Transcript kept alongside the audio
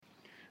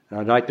And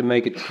I'd like to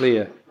make it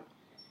clear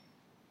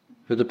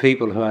for the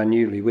people who are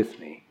newly with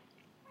me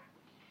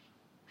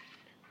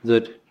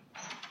that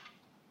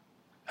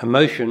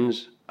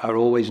emotions are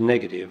always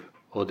negative,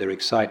 or they're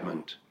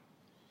excitement.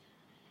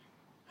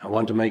 I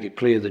want to make it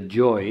clear that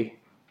joy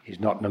is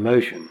not an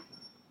emotion,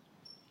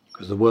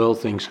 because the world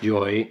thinks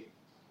joy,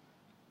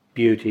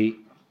 beauty,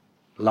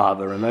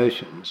 love are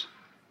emotions,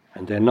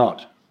 and they're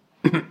not.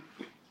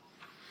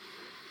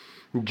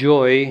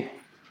 Joy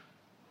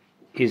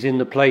is in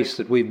the place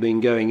that we've been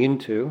going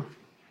into.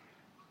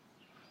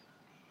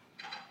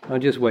 I'll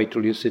just wait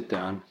till you sit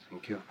down.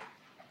 Thank you.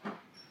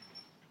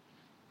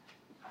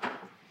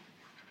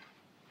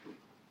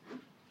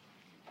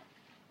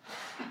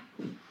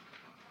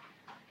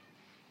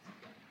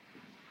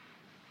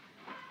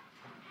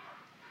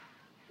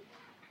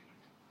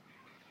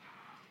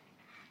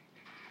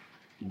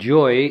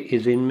 Joy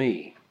is in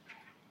me.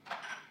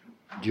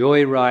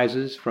 Joy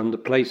rises from the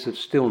place of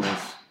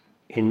stillness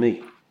in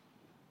me.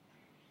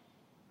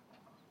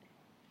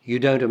 You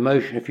don't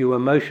if you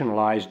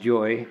emotionalize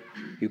joy,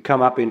 you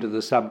come up into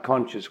the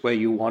subconscious where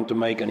you want to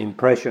make an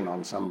impression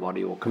on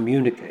somebody or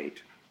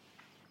communicate.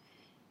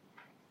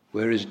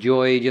 Whereas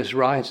joy just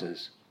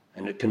rises,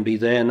 and it can be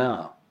there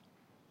now,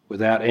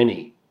 without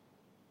any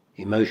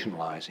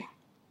emotionalizing.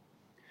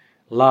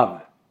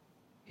 Love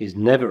is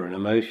never an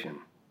emotion.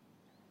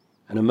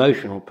 An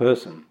emotional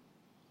person,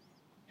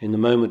 in the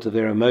moment of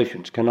their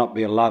emotions, cannot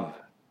be love.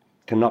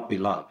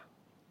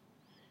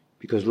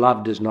 Because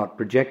love does not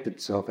project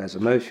itself as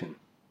emotion.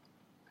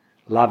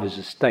 Love is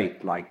a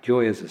state, like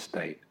joy is a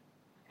state,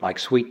 like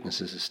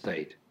sweetness is a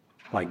state,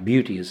 like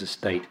beauty is a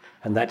state,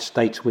 and that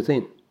state's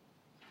within.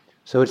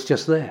 So it's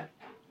just there,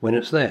 when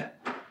it's there.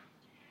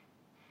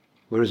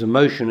 Whereas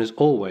emotion is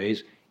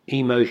always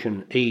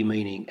emotion, E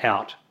meaning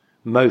out,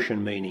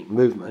 motion meaning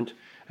movement.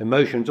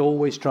 Emotion's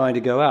always trying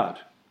to go out.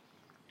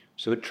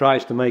 So it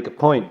tries to make a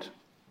point.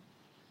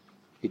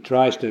 It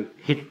tries to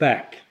hit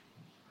back.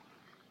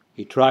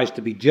 It tries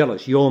to be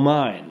jealous. You're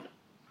mine.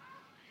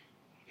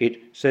 It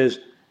says,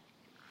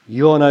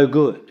 you're no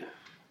good.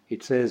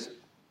 It says,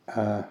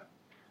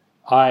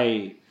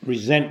 I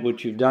resent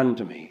what you've done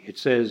to me. It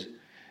says,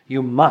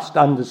 you must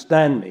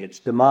understand me. It's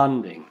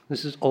demanding.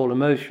 This is all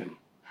emotion.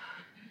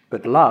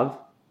 But love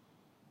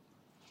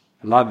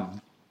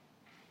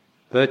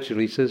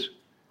virtually says,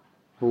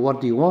 well,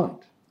 what do you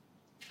want?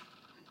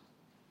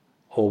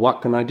 Or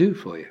what can I do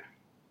for you?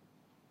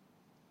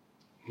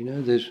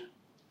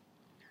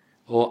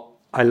 Or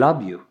I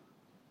love you.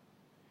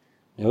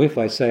 Now if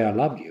I say I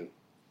love you,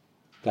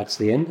 that's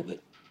the end of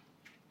it.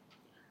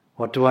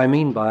 What do I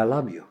mean by I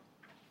love you?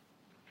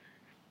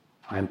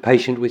 I am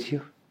patient with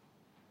you.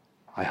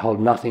 I hold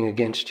nothing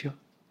against you.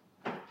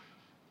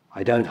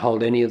 I don't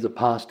hold any of the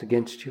past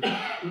against you.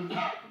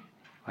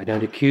 I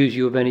don't accuse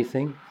you of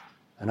anything,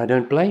 and I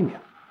don't blame you.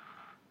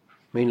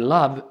 I mean,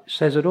 love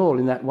says it all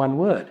in that one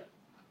word.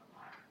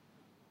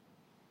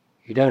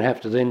 You don't have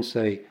to then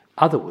say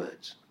other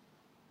words.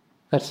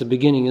 That's the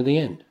beginning of the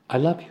end. I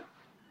love you.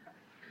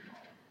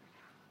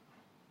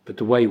 But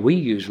the way we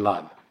use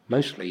love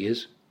mostly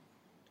is,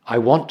 I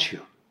want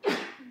you.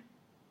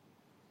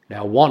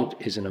 Now, want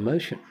is an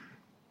emotion.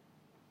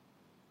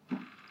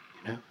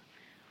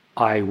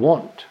 I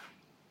want.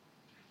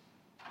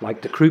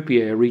 Like the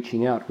croupier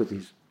reaching out with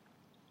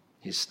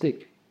his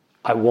stick.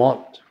 I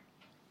want.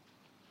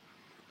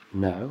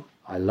 No,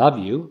 I love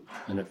you,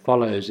 and it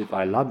follows if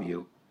I love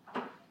you,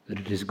 that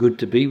it is good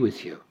to be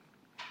with you.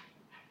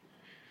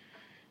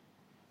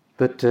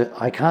 But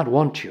I can't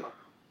want you.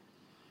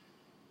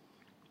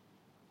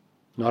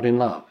 Not in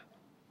love.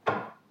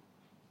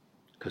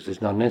 Because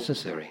it's not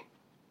necessary.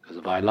 Because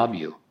if I love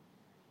you,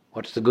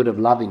 what's the good of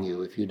loving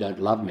you if you don't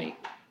love me?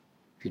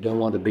 If you don't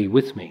want to be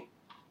with me?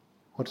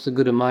 What's the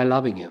good of my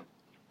loving you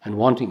and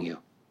wanting you?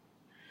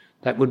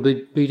 That would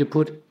be to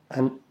put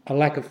a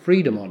lack of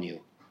freedom on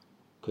you.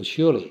 Because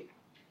surely,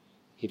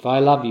 if I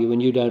love you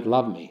and you don't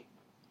love me,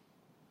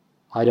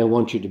 I don't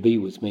want you to be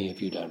with me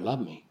if you don't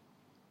love me.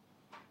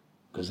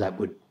 Because that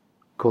would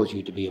cause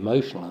you to be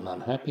emotional and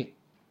unhappy.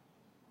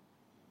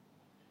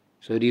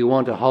 So do you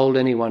want to hold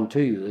anyone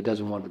to you that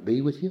doesn't want to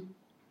be with you?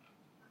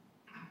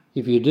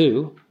 If you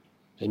do,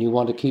 then you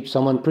want to keep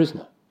someone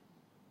prisoner.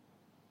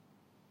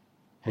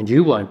 And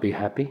you won't be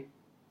happy,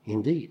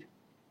 indeed.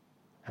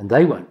 And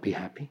they won't be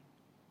happy.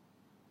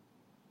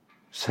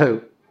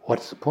 So,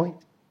 what's the point?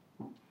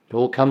 It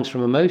all comes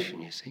from emotion,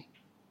 you see.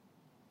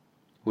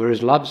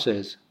 Whereas love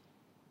says,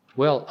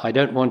 well, I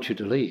don't want you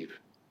to leave,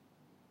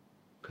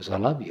 because I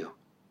love you.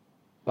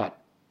 But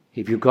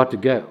if you've got to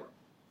go,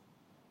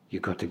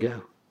 you've got to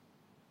go.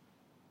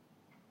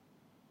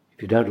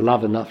 If you don't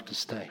love enough to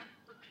stay,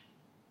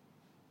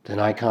 then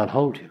I can't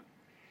hold you,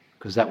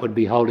 because that would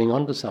be holding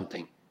on to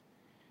something.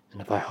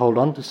 And if I hold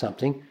on to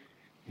something,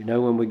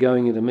 when we're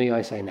going into me,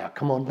 I say, now,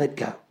 come on, let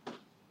go.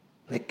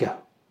 Let go.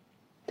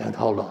 Don't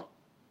hold on.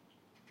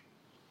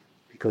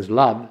 Because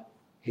love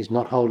is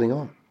not holding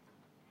on.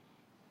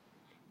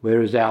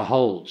 Whereas our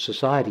whole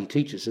society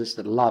teaches us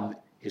that love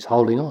is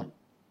holding on.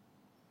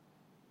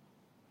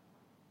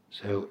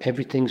 So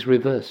everything's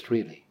reversed,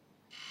 really.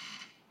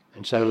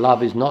 And so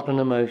love is not an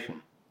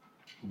emotion.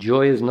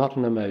 Joy is not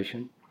an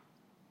emotion.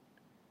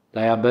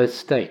 They are both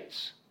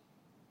states,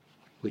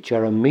 which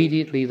are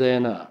immediately there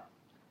now.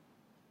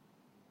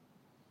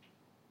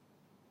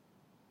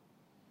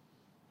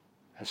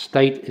 A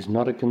state is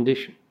not a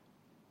condition.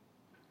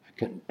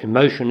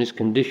 Emotion is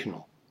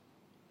conditional.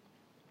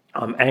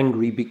 I'm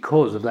angry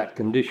because of that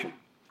condition.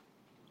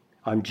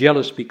 I'm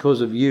jealous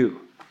because of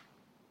you.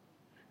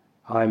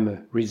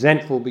 I'm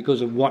resentful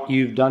because of what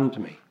you've done to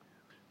me.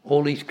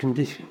 All these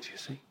conditions, you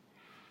see.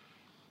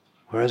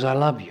 Whereas I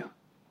love you.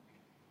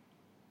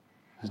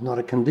 There's not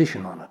a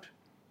condition on it.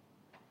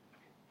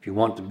 If you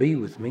want to be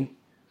with me,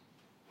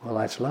 well,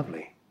 that's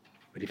lovely.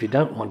 But if you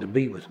don't want to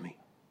be with me,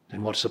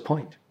 then what's the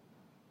point?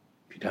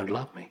 If you don't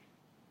love me.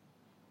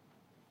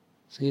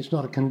 See, it's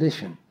not a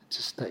condition, it's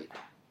a state.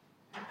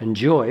 And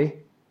joy,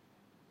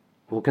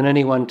 well, can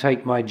anyone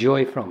take my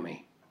joy from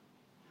me?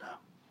 No.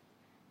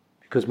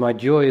 Because my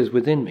joy is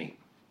within me.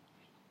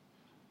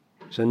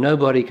 So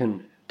nobody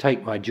can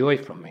take my joy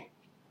from me.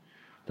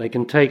 They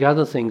can take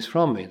other things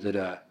from me that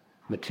are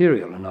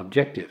material and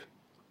objective.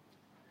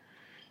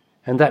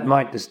 And that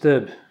might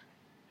disturb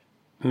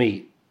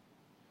me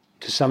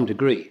to some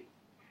degree.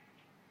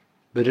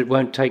 But it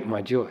won't take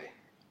my joy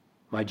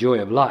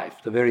of life,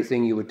 the very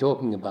thing you were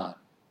talking about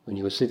when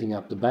you were sitting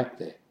up the back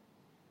there.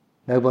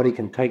 Nobody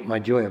can take my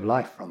joy of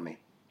life from me.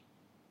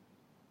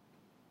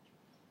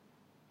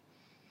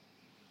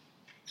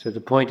 So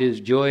the point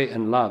is, joy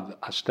and love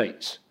are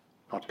states,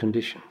 not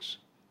conditions.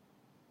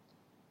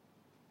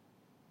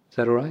 Is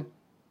that all right?